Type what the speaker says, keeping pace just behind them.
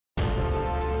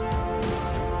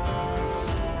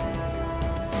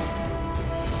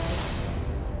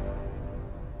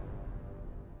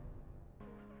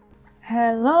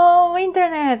Hello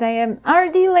Internet, I am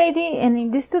RD Lady, and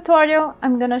in this tutorial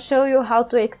I'm gonna show you how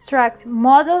to extract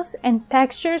models and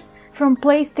textures from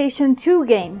PlayStation 2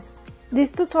 games.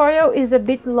 This tutorial is a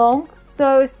bit long, so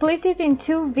I'll split it in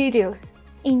two videos.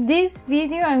 In this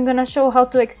video I'm gonna show how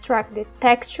to extract the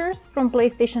textures from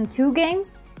PlayStation 2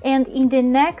 games, and in the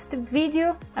next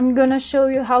video I'm gonna show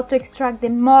you how to extract the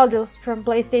models from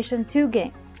PlayStation 2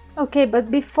 games. Okay, but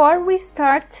before we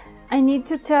start, I need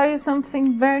to tell you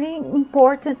something very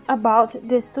important about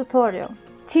this tutorial.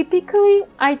 Typically,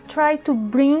 I try to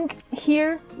bring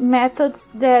here methods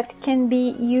that can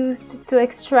be used to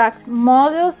extract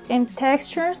models and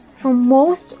textures from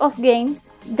most of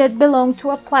games that belong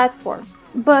to a platform.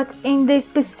 But in the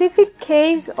specific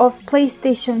case of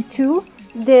PlayStation 2,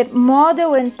 the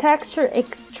model and texture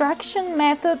extraction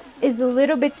method is a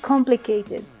little bit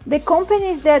complicated. The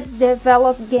companies that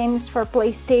develop games for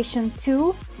PlayStation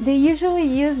 2, they usually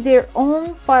use their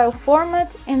own file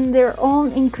format and their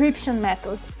own encryption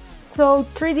methods. So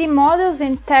 3D models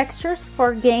and textures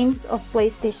for games of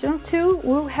PlayStation 2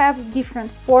 will have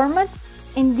different formats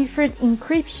and different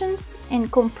encryptions and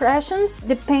compressions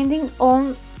depending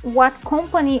on what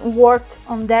company worked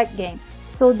on that game.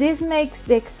 So this makes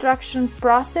the extraction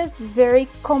process very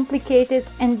complicated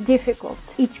and difficult.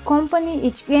 Each company,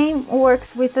 each game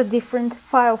works with a different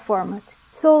file format.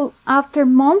 So after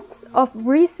months of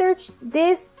research,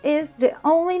 this is the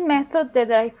only method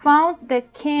that I found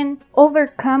that can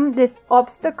overcome this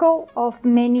obstacle of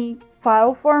many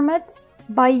file formats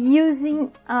by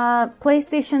using a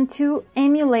PlayStation 2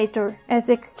 emulator as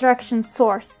extraction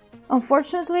source.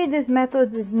 Unfortunately, this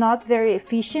method is not very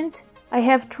efficient. I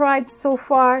have tried so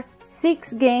far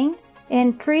 6 games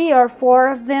and 3 or 4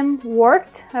 of them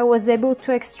worked. I was able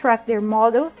to extract their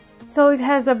models, so it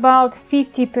has about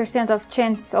 50% of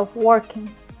chance of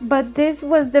working. But this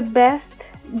was the best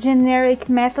generic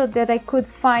method that I could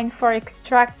find for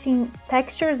extracting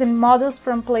textures and models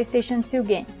from PlayStation 2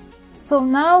 games. So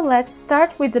now let's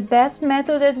start with the best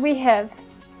method that we have.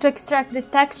 To extract the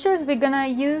textures, we're gonna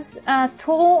use a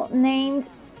tool named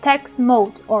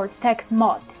TextMode or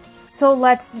TextMod. So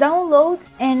let's download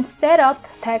and set up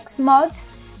TextMod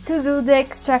to do the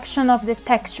extraction of the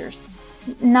textures.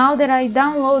 Now that I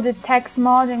downloaded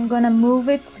TextMod, I'm gonna move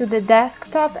it to the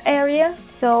desktop area,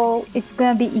 so it's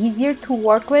gonna be easier to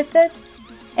work with it.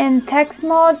 And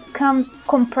TextMod comes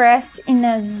compressed in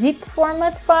a zip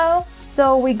format file,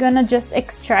 so we're gonna just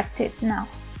extract it now.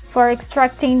 For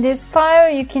extracting this file,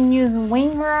 you can use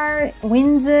WinRAR,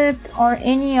 WinZip, or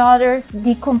any other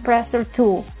decompressor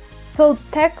tool. So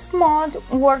TextMod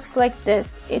works like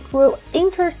this. It will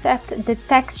intercept the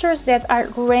textures that are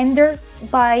rendered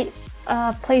by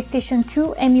PlayStation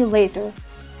 2 emulator.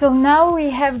 So now we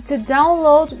have to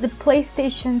download the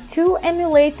PlayStation 2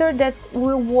 emulator that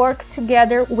will work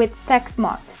together with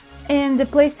TextMod. And the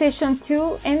PlayStation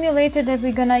 2 emulator that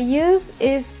we're gonna use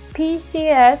is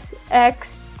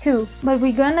PCSX2, but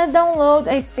we're gonna download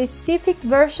a specific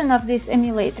version of this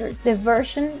emulator, the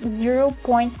version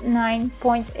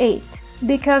 0.9.8,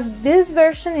 because this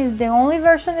version is the only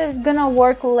version that is gonna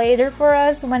work later for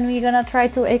us when we're gonna try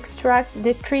to extract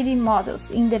the 3D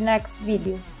models in the next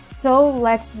video. So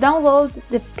let's download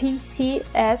the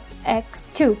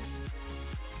PCSX2.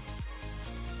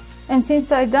 And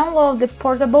since I download the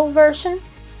portable version,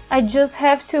 I just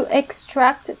have to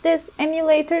extract this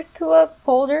emulator to a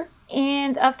folder.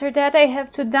 And after that I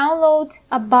have to download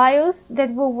a BIOS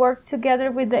that will work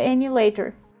together with the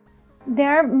emulator.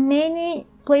 There are many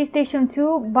PlayStation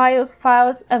 2 BIOS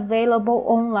files available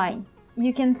online.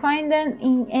 You can find them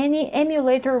in any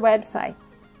emulator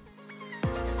websites.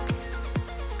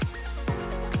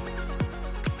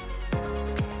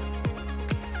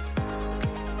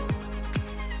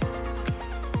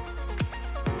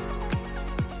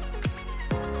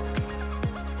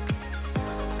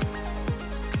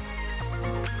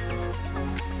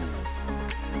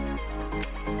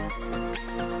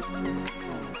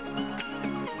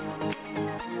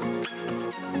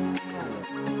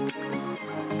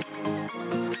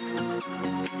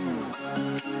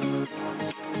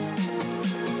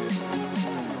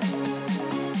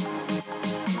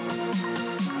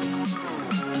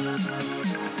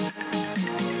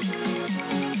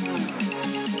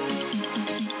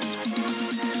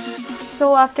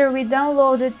 So after we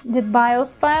downloaded the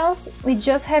BIOS files, we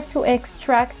just have to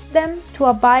extract them to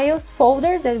a BIOS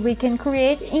folder that we can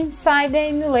create inside the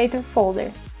emulator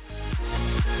folder.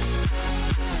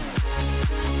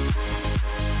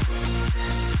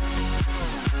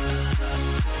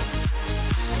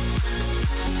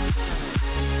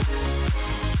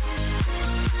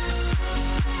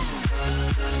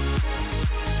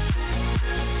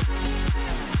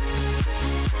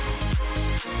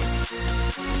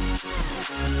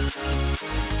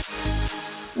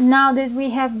 Now that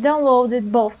we have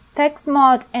downloaded both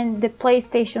TextMod and the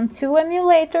PlayStation 2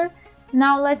 emulator,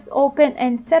 now let's open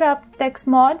and set up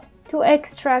TextMod to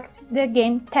extract the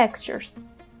game textures.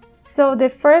 So the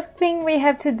first thing we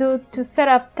have to do to set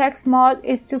up TextMod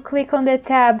is to click on the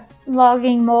tab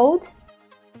Login Mode.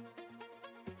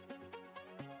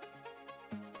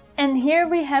 And here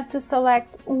we have to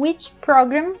select which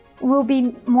program will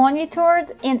be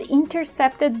monitored and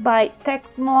intercepted by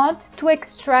TextMod to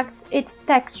extract its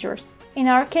textures. In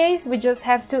our case, we just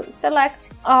have to select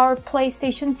our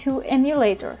PlayStation 2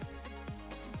 emulator.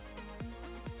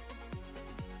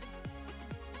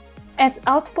 As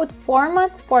output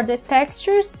format for the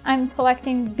textures, I'm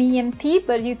selecting BMP,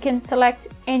 but you can select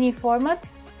any format.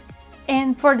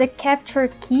 And for the capture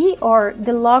key or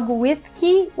the log width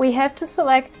key, we have to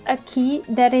select a key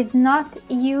that is not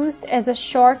used as a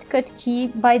shortcut key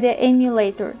by the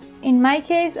emulator. In my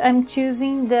case, I'm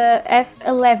choosing the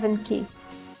F11 key.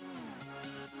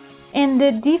 And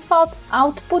the default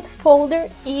output folder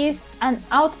is an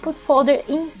output folder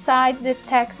inside the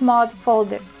TextMod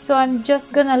folder. So I'm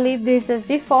just gonna leave this as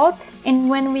default, and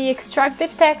when we extract the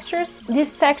textures,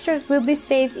 these textures will be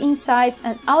saved inside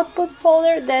an output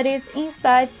folder that is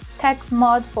inside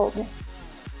TextMod folder.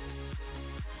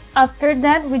 After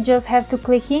that, we just have to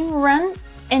click in Run,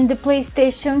 and the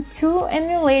PlayStation 2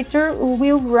 emulator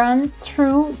will run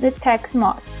through the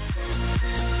TextMod.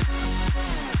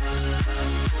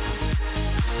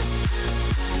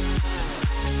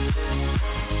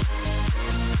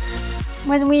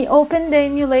 When we open the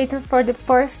emulator for the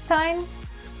first time,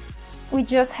 we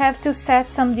just have to set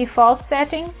some default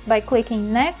settings by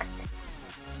clicking Next.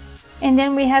 And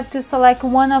then we have to select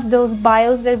one of those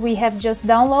BIOS that we have just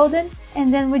downloaded,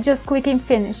 and then we just click in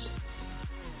Finish.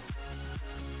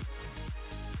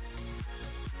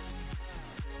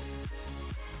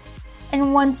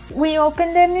 And once we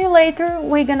open the emulator,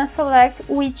 we're gonna select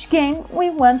which game we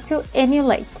want to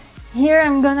emulate. Here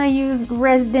I'm gonna use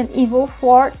Resident Evil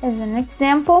 4 as an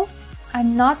example.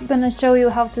 I'm not gonna show you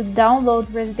how to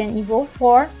download Resident Evil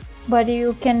 4, but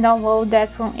you can download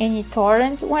that from any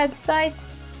torrent website.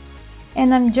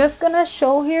 And I'm just gonna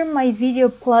show here my video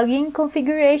plugin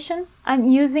configuration. I'm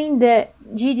using the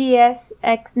GDS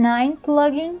X9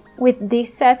 plugin with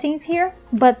these settings here,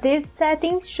 but these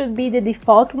settings should be the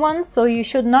default ones, so you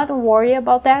should not worry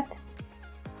about that.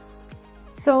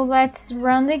 So let's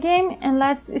run the game and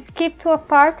let's skip to a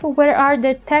part where are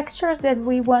the textures that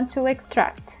we want to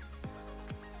extract.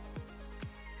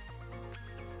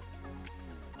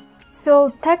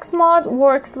 So TextMod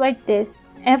works like this.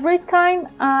 Every time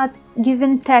a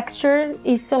given texture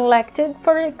is selected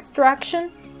for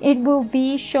extraction, it will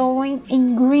be showing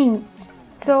in green.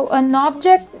 So an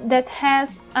object that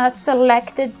has a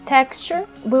selected texture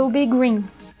will be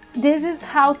green. This is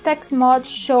how TextMod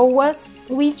shows us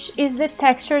which is the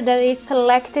texture that is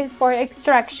selected for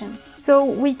extraction. So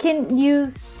we can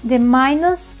use the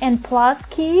minus and plus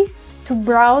keys to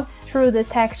browse through the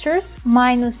textures,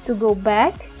 minus to go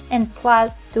back and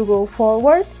plus to go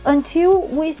forward, until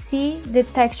we see the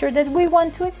texture that we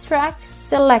want to extract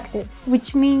selected,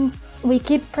 which means we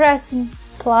keep pressing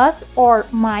plus or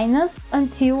minus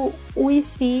until we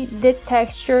see the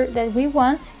texture that we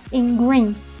want in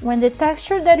green. When the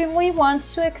texture that we want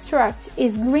to extract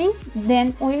is green,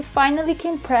 then we finally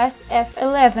can press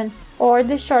F11 or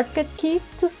the shortcut key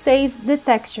to save the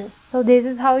texture. So this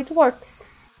is how it works.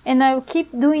 And I'll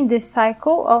keep doing this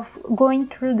cycle of going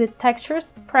through the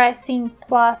textures, pressing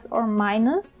plus or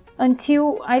minus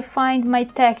until I find my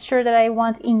texture that I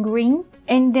want in green,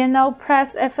 and then I'll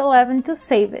press F11 to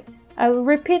save it. I will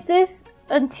repeat this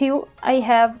until I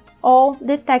have all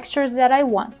the textures that I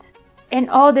want. And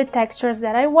all the textures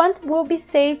that I want will be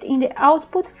saved in the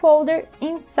output folder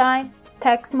inside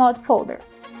TextMod folder.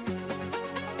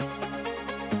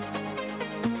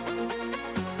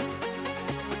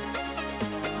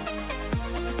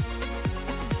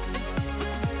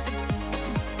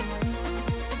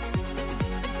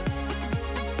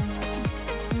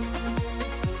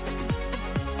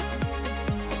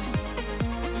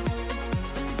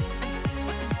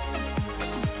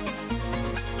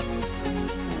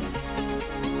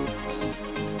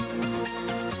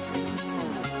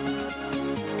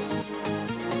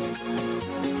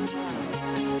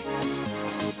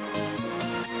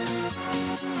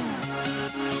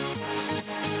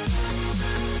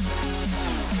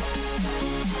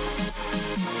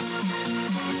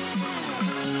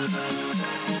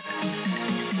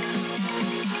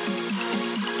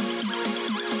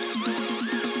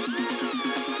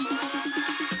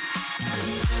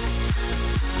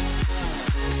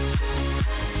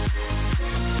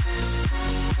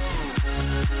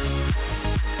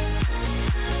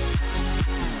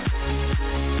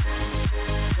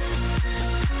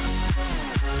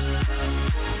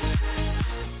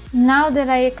 Now that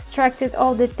I extracted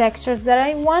all the textures that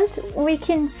I want, we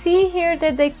can see here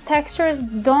that the textures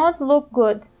don't look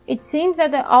good. It seems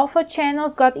that the alpha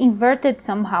channels got inverted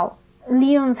somehow.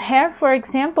 Leon's hair, for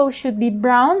example, should be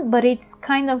brown, but it's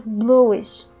kind of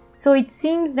bluish. So it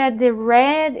seems that the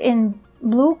red and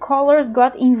blue colors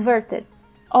got inverted.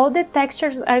 All the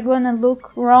textures are gonna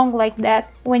look wrong like that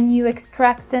when you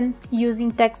extract them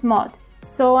using TextMod.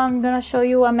 So I'm gonna show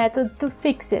you a method to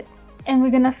fix it. And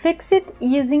we're gonna fix it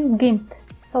using GIMP.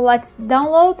 So let's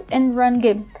download and run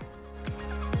GIMP.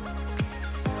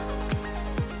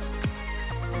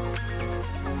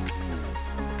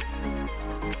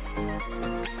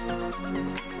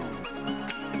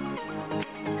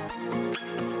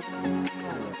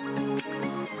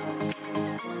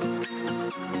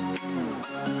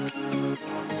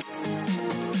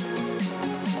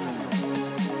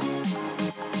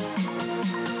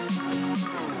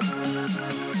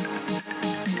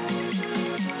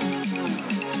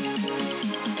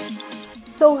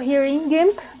 So here in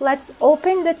GIMP, let's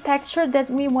open the texture that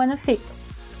we want to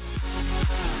fix.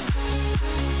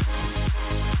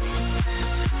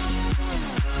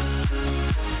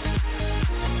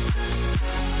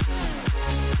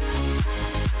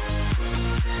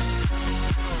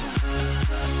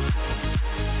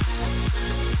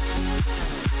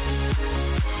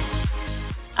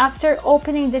 After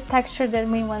opening the texture that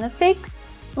we want to fix,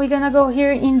 we're gonna go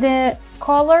here in the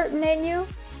color menu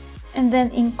and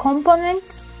then in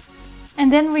components,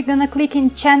 and then we're gonna click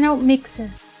in channel mixer.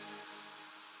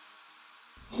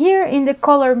 Here in the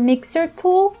color mixer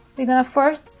tool, we're gonna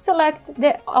first select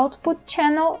the output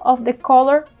channel of the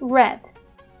color red,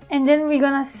 and then we're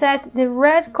gonna set the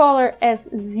red color as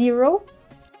 0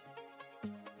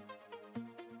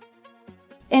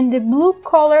 and the blue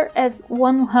color as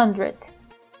 100.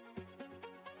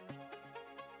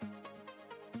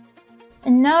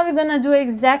 And now we're gonna do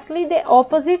exactly the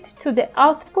opposite to the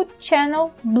output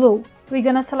channel blue. We're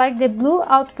gonna select the blue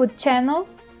output channel,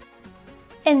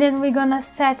 and then we're gonna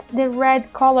set the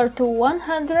red color to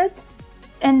 100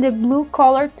 and the blue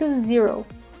color to 0.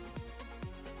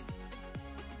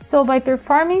 So by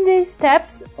performing these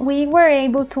steps, we were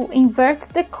able to invert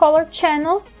the color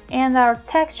channels and our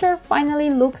texture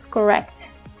finally looks correct.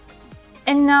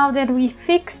 And now that we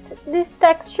fixed this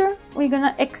texture, we're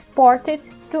gonna export it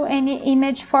to any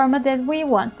image format that we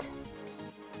want.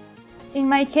 In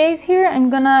my case here, I'm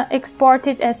gonna export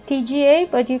it as TGA,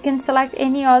 but you can select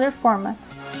any other format.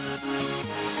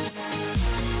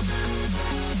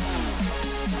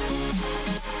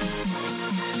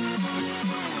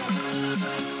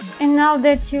 And now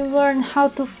that you learn how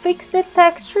to fix the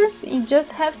textures, you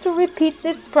just have to repeat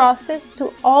this process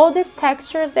to all the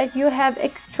textures that you have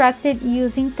extracted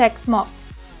using TextMod.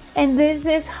 And this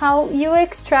is how you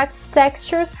extract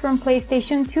textures from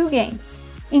PlayStation 2 games.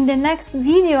 In the next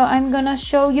video, I'm gonna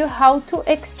show you how to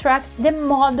extract the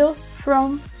models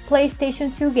from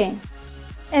PlayStation 2 games.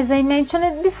 As I mentioned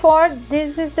it before,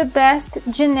 this is the best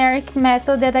generic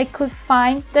method that I could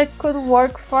find that could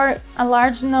work for a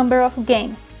large number of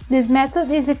games. This method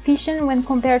is efficient when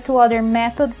compared to other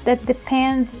methods that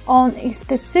depend on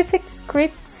specific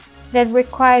scripts that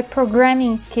require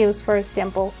programming skills, for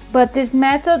example. But this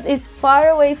method is far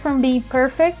away from being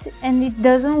perfect and it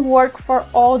doesn't work for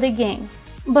all the games.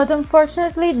 But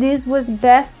unfortunately, this was the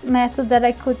best method that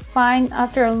I could find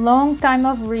after a long time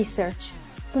of research.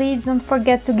 Please don't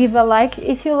forget to give a like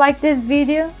if you like this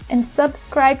video and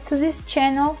subscribe to this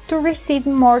channel to receive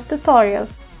more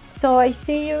tutorials. So I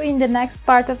see you in the next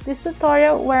part of this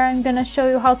tutorial where I'm gonna show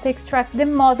you how to extract the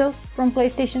models from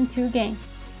PlayStation 2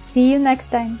 games. See you next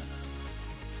time!